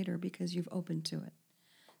two later because you've opened to it.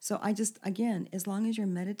 So again, as long as you're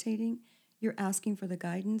meditating, you're asking for the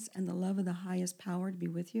guidance and the love of the highest power to be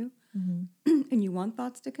with you. And you want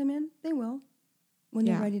thoughts to come in, they will when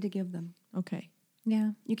you're ready to give them. Okay.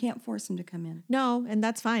 Yeah. You can't force them to come in. No, and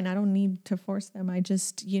that's fine. I don't need to force them. I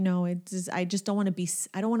just, I just don't want to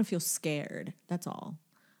I don't want to feel scared. That's all.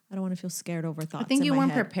 I don't want to feel scared over thoughts. I think you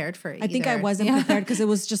weren't head. prepared for it. I think I wasn't prepared because it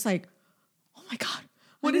was just like, oh my God,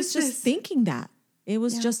 what is just thinking that? It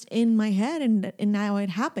was just in my head and now it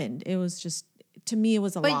happened. It was just, to me, it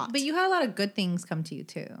was a lot. But you had a lot of good things come to you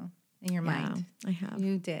too in your mind. I have.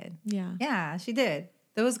 You did. Yeah. Yeah, she did.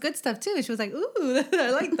 There was good stuff too. She was like, ooh, I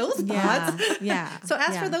like those thoughts. Yeah. So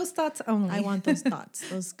ask for those thoughts only. I want those thoughts,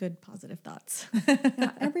 those good positive thoughts.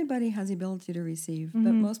 Everybody has the ability to receive,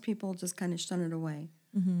 but most people just kind of shun it away.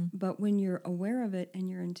 But when you're aware of it and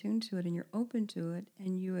you're in tune to it and you're open to it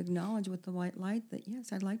and you acknowledge with the white light that,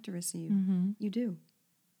 yes, I'd like to receive, you do.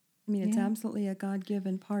 I mean, it's absolutely a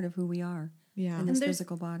God-given part of who we are in this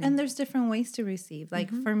physical body. And there's different ways to receive. Like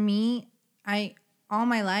for me, all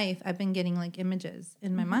my life, I've been getting like images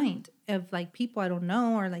in my mind of like people I don't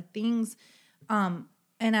know or like things. And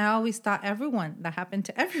I always thought that happened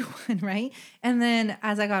to everyone, right? And then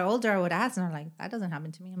as I got older, I would ask and they're like, that doesn't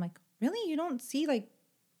happen to me. I'm like, really? You don't see like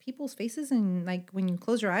people's faces and like when you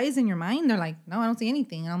close your eyes in your mind, they're like, no, I don't see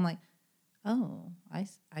anything. And I'm like, oh,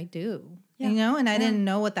 I do, and I didn't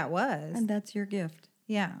know what that was. And that's your gift.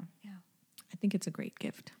 Yeah. I think it's a great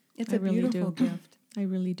gift. It's a beautiful gift. I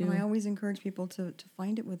really do. And I always encourage people to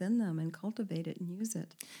find it within them and cultivate it and use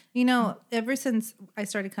it. Ever since I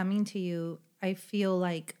started coming to you, I feel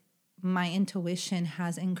like my intuition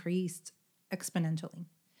has increased exponentially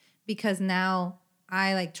because now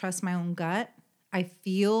I like trust my own gut. I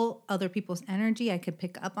feel other people's energy. I could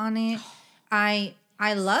pick up on it. I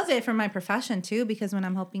love it for my profession too, because when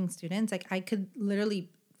I'm helping students, like I could literally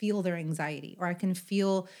feel their anxiety or I can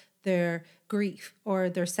feel their grief or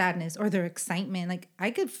their sadness or their excitement. Like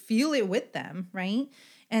I could feel it with them. Right.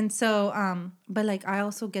 And so, but like, I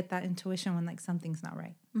also get that intuition when like something's not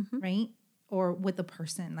right. Right. Or with a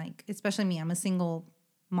person, like, especially me, I'm a single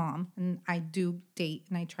mom and I do date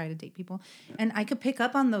and I try to date people and I could pick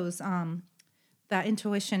up on those, that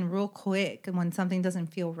intuition real quick when something doesn't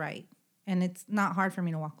feel right. And it's not hard for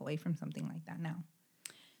me to walk away from something like that now.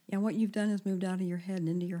 Yeah. What you've done is moved out of your head and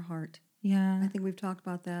into your heart. Yeah. I think we've talked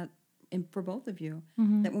about that and for both of you,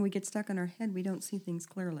 Mm-hmm. that when we get stuck in our head, we don't see things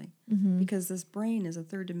clearly because this brain is a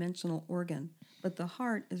third dimensional organ. But the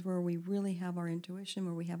heart is where we really have our intuition,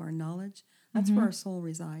 where we have our knowledge. That's where our soul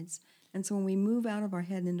resides. And so when we move out of our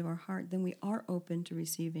head and into our heart, then we are open to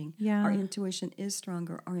receiving. Yeah. Our intuition is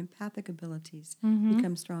stronger. Our empathic abilities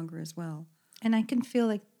become stronger as well. And I can feel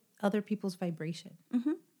like other people's vibration.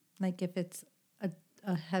 Like if it's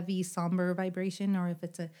a heavy, somber vibration, or if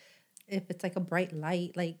it's like a bright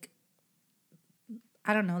light, like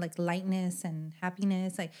I don't know, like lightness and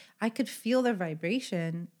happiness. Like I could feel their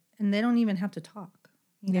vibration, and they don't even have to talk.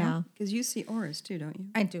 You know? Yeah. Because you see auras too, don't you?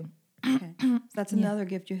 I do. Okay. So that's another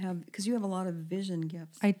gift you have, because you have a lot of vision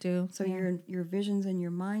gifts. I do. So your visions in your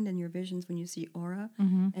mind and your visions when you see aura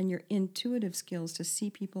and your intuitive skills to see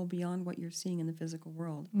people beyond what you're seeing in the physical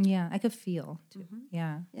world. Yeah, I could feel too.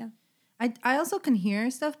 Yeah. Yeah. I also can hear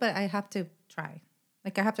stuff, but I have to try.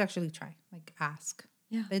 Like I have to actually try. Like ask.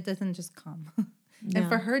 Yeah. It doesn't just come. Yeah. And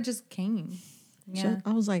for her, it just came. Yeah.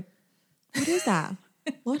 I was like, what is that?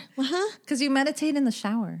 What? Huh? Because you meditate in the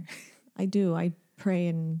shower. I do. I pray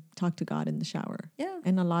and talk to God in the shower. Yeah.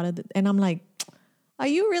 And and I'm like, are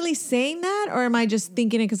you really saying that? Or am I just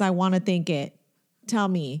thinking it because I want to think it? Tell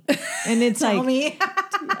me. And it's Tell like, me.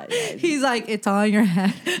 He's like, it's all in your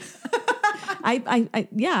head.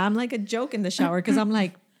 I'm like a joke in the shower because I'm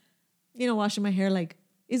like, washing my hair, like,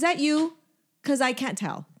 is that you? Because I can't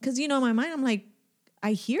tell. Because, in my mind, I'm like,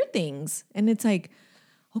 I hear things. And it's like,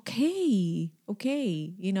 okay,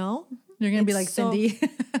 you know? You're going to be It's like Cindy.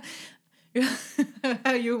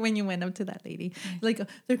 How you when you went up to that lady, like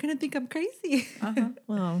they're gonna think I'm crazy.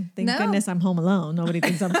 Well, thank goodness I'm home alone. Nobody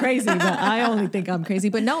thinks I'm crazy, but I only think I'm crazy.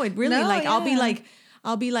 But no, it really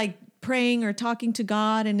I'll be like praying or talking to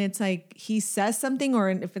God, and it's like he says something, or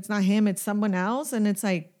if it's not him, it's someone else, and it's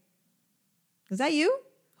like, is that you?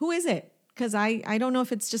 Who is it? Because I don't know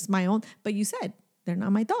if it's just my own. But you said they're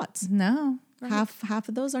not my thoughts. No, right. Half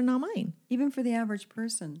of those are not mine. Even for the average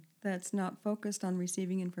person that's not focused on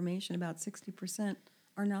receiving information, about 60%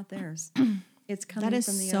 are not theirs. It's coming that is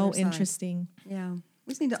from the so other side. interesting. Yeah.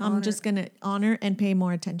 We just need to I'm honor. just going to honor and pay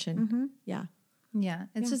more attention. Yeah. Yeah,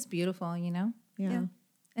 it's just beautiful, Yeah.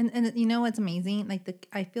 And you know what's amazing? Like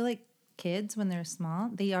I feel like kids when they're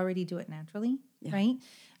small, they already do it naturally, right?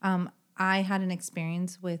 I had an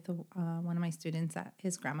experience with one of my students that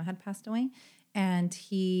his grandma had passed away, and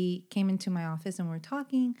he came into my office and we were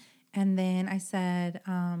talking, and then I said,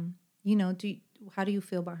 how do you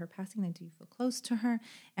feel about her passing? Like, do you feel close to her?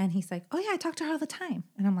 And he's like, oh yeah, I talk to her all the time.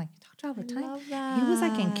 And I'm like, you talk to her all the time? love that. He was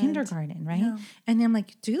like in kindergarten, right? Yeah. And I'm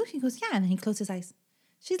like, dude, he goes, yeah. And then he closed his eyes.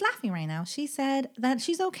 She's laughing right now. She said that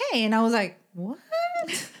she's okay. And I was like, what?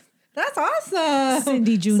 That's awesome.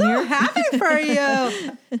 Cindy Jr. So happy for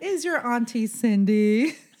you. Is your auntie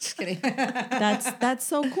Cindy? Just kidding. That's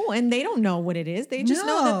so cool. And they don't know what it is. They just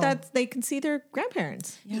know that they can see their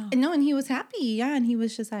grandparents. Yeah. No, and he was happy. Yeah. And he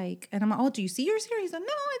was just like, and I'm like, oh, do you see yours here? He's like,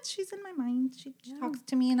 no, she's in my mind. She talks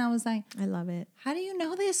to me. And I was like, I love it. how do you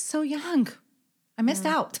know this so young? I missed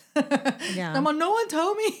out. Yeah. I'm like, no one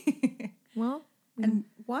told me. Well, And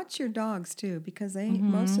watch your dogs too, because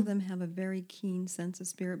most of them have a very keen sense of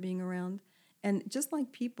spirit being around. And just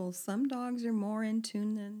like people, some dogs are more in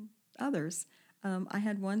tune than others. I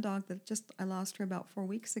had one dog that I lost her about 4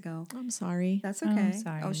 weeks ago. I'm sorry. That's okay.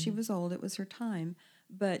 sorry. Oh, she was old. It was her time.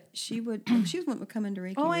 But she would come into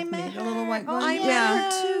Reiki Oh, with I me. met The little white her. one. I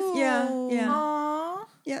met her too. Yeah. Aww.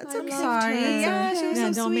 Yeah, it's I'm okay. sorry. Yeah, she was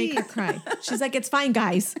Yeah, so don't make her sweet. cry. She's like, it's fine,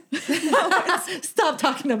 guys. Stop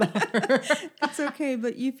talking about her. It's okay,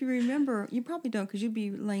 but if you remember, you probably don't because you'd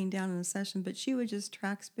be laying down in a session, but she would just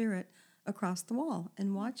track spirit across the wall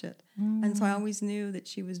and watch it. And so I always knew that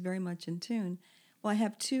she was very much in tune. Well, I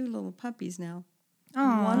have 2 little puppies now.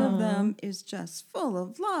 One of them is just full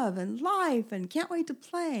of love and life and can't wait to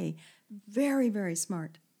play. Very, very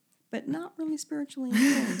smart, but not really spiritually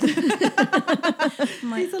in tune.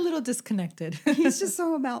 He's a little disconnected. He's just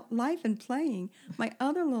so about life and playing. My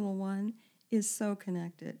other little one is so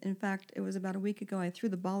connected. In fact, it was about a week ago, I threw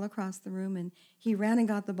the ball across the room and he ran and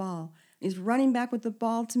got the ball. He's running back with the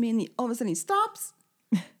ball to me and all of a sudden he stops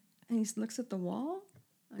and he looks at the wall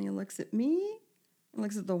and he looks at me and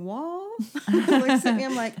looks at the wall. He looks at me,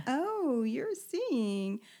 I'm like, oh, you're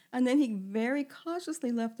seeing. And then he very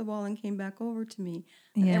cautiously left the wall and came back over to me.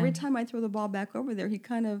 And every time I throw the ball back over there, he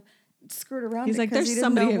kind of skirt around He's it like, 'cause there's he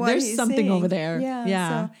didn't know somebody, what there's he's something seeing. over there.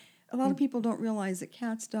 Yeah. So a lot of people don't realize that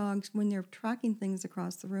cats, dogs, when they're tracking things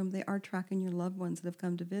across the room, they are tracking your loved ones that have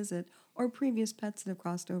come to visit or previous pets that have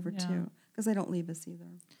crossed over too, because they don't leave us either.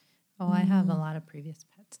 Oh, I have a lot of previous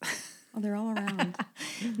pets. Oh, they're all around.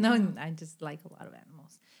 No, I just like a lot of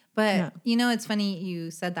animals. But it's funny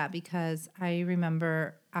you said that because I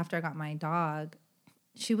remember after I got my dog,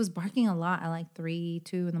 she was barking a lot at like 3,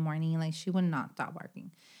 2 in the morning. Like she would not stop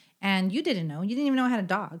barking. And you didn't know. You didn't even know I had a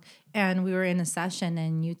dog. And we were in a session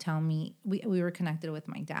and you tell me, we were connected with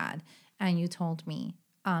my dad. And you told me,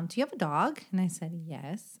 do you have a dog? And I said,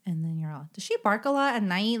 yes. And then you're all, does she bark a lot at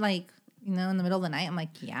night? Like, in the middle of the night? I'm like,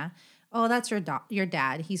 yeah. Oh, that's your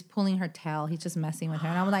dad. He's pulling her tail. He's just messing with her.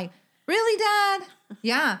 And I'm like, really, Dad?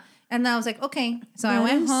 Yeah. And I was like, okay. So I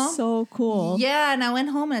went home. So cool. Yeah. And I went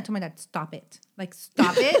home and I told my dad, stop it. Like,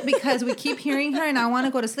 stop it because we keep hearing her and I want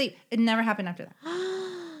to go to sleep. It never happened after that.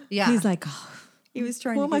 Yeah. He's like, oh, He was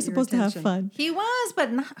trying who to am get I your supposed to have attention. fun? He was, but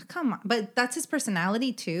come on. But that's his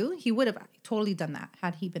personality too. He would have totally done that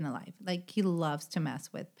had he been alive. Like he loves to mess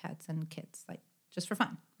with pets and kids, like just for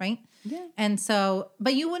fun, right? Yeah. And so,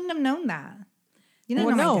 but you wouldn't have known that. You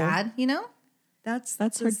didn't know my dad, That's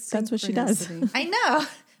That's what she does. synchronicity. I know,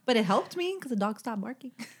 but it helped me because the dog stopped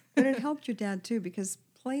barking. But it helped your dad too, because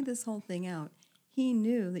play this whole thing out. He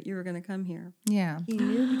knew that you were going to come here. Yeah. He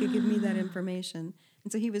knew he could give me that information.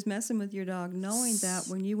 And so he was messing with your dog, knowing that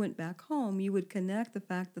when you went back home, you would connect the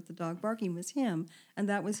fact that the dog barking was him. And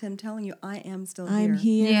that was him telling you, I am still here. I'm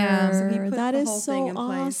here. Yeah. So he put That the is whole thing so in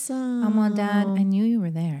place. awesome. Well, Dad, I knew you were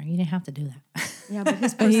there. You didn't have to do that. Yeah, but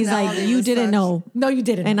his But he's like, personality you was didn't such- know. No, you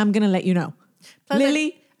didn't. And I'm going to let you know. Plus,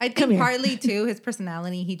 Lily, I come think here. partly too his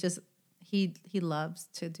personality. He loves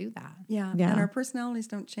to do that. Yeah, Yeah. and our personalities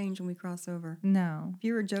don't change when we cross over. No. If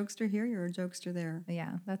you're a jokester here, you're a jokester there.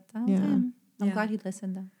 Yeah, that was Yeah. him. I'm Yeah. glad he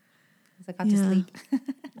listened though. 'Cause I got to Yeah. sleep.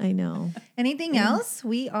 I know. Anything else?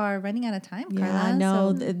 We are running out of time, Carla. Yeah,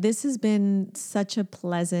 no, so- this has been such a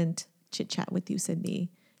pleasant chit chat with you,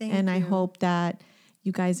 Cindy. Thank and I you. hope that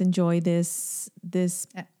you guys enjoy this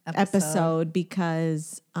episode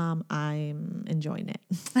because I'm enjoying it.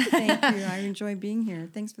 Thank you. I enjoy being here.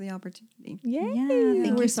 Thanks for the opportunity. Yay! Yeah,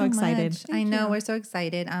 thank We're you so excited. much. I know we're so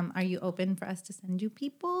excited. Are you open for us to send you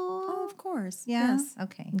people? Oh, of course. yeah. Yes.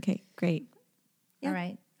 Okay. Okay, great. Yeah. All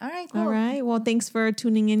right. All right. Cool. All right. Well, thanks for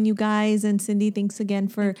tuning in, you guys. And Cindy, thanks again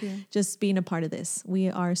for Thank you. just being a part of this. We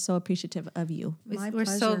are so appreciative of you. My We're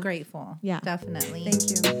so pleasure. grateful. Yeah. Definitely.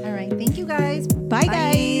 Thank you. All right. Thank you, guys. Bye.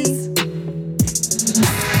 Guys.